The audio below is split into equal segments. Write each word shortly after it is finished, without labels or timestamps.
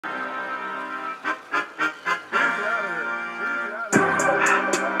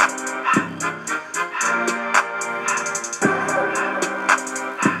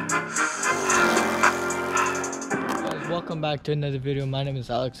welcome back to another video. My name is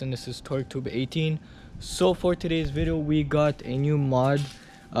Alex and this is TorqueTube18. So for today's video, we got a new mod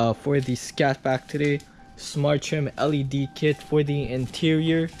for the Scat Pack today. Smart Trim LED kit for the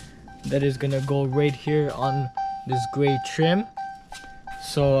interior that is gonna go right here on this gray trim.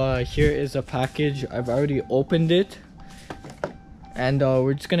 So here is a package. I've already opened it and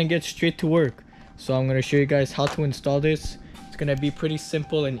we're just gonna get straight to work. So I'm gonna show you guys how to install this. It's gonna be pretty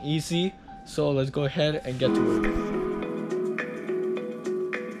simple and easy. So let's go ahead and get to work.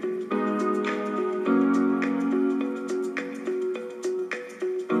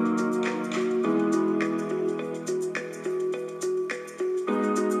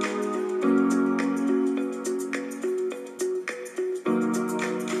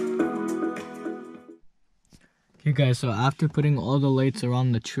 Okay guys, so after putting all the lights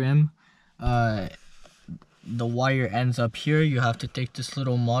around the trim, the wire ends up here. You have to take this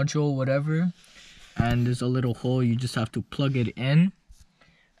little module, whatever, and there's a little hole. You just have to plug it in.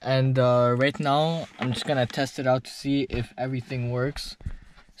 And right now, I'm just gonna test it out to see if everything works.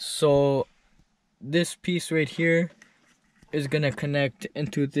 So this piece right here is gonna connect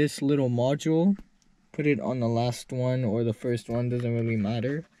into this little module. Put it on the last one or the first one, doesn't really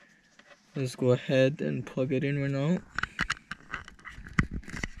matter. Let's go ahead and plug it in right now.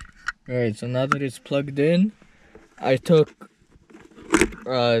 Alright, so now that it's plugged in, I took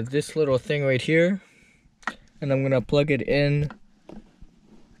this little thing right here and I'm gonna plug it in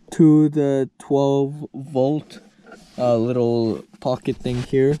to the 12-volt little pocket thing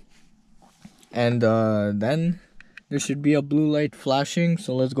here. And then there should be a blue light flashing,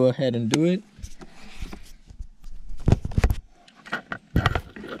 so let's go ahead and do it.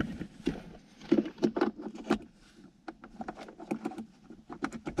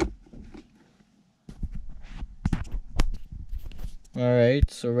 Alright,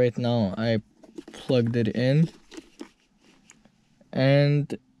 so right now I plugged it in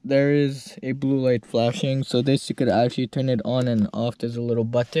and there is a blue light flashing. So this, you could actually turn it on and off. There's a little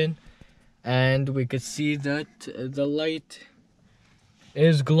button and we could see that the light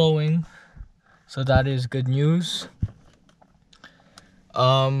is glowing, so that is good news.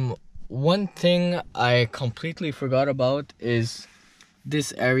 One thing I completely forgot about is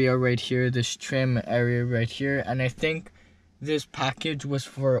this area right here, this trim area right here, and I think this package was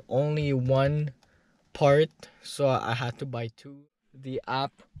for only one part, so I had to buy two. The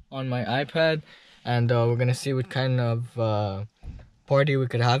app on my iPad, and we're gonna see what kind of party we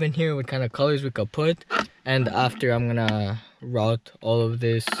could have in here, what kind of colors we could put, and after I'm gonna route all of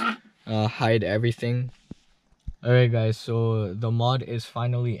this, hide everything. Alright guys, so the mod is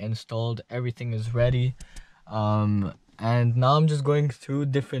finally installed, everything is ready, and now I'm just going through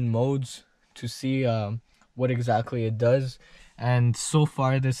different modes to see what exactly it does. And so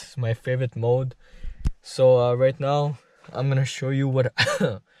far this is my favorite mode. So right now I'm gonna show you what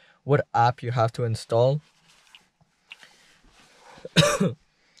what app you have to install.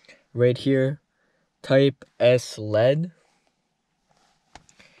 Right here, type S LED,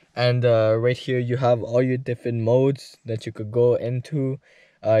 and right here you have all your different modes that you could go into.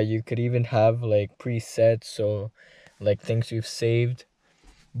 You could even have like presets, so like things you've saved.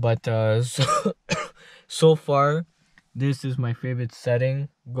 But so far this is my favorite setting.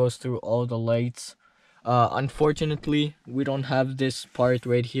 Goes through all the lights. Unfortunately we don't have this part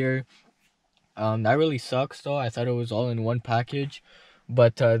right here. That really sucks though. I thought it was all in one package,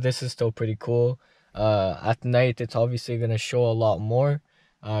 but this is still pretty cool. At night it's obviously gonna show a lot more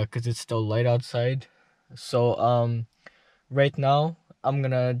because it's still light outside. So right now I'm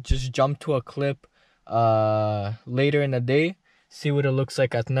gonna just jump to a clip later in the day, see what it looks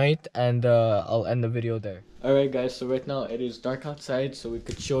like at night, and I'll end the video there. Alright guys, so right now it is dark outside, so we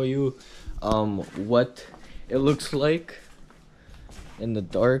could show you what it looks like in the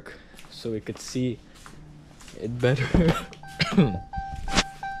dark, so we could see it better.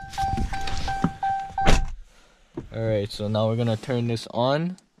 Alright, so now we're gonna turn this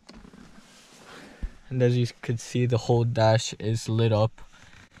on, and as you could see, the whole dash is lit up.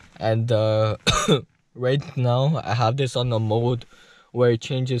 And right now I have this on the mode where it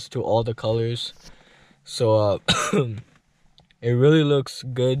changes to all the colors. So it really looks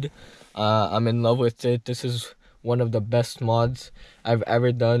good. I'm in love with it. This is one of the best mods I've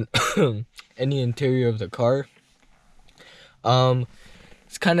ever done in the interior of the car.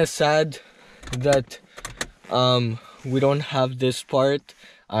 It's kind of sad that we don't have this part.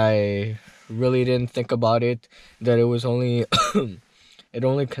 I really didn't think about it, that it was only it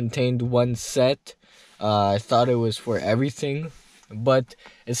only contained one set. I thought it was for everything, but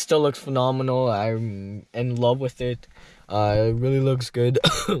it still looks phenomenal. I'm in love with it. It really looks good.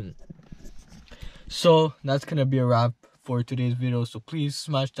 So that's gonna be a wrap for today's video. So please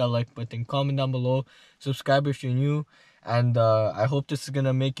smash that like button, comment down below, subscribe if you're new, and I hope this is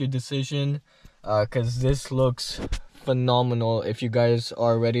gonna make your decision, because this looks phenomenal. If you guys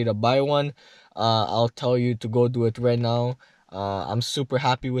are ready to buy one, I'll tell you to go do it right now. I'm super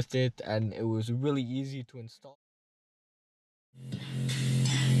happy with it, and it was really easy to install.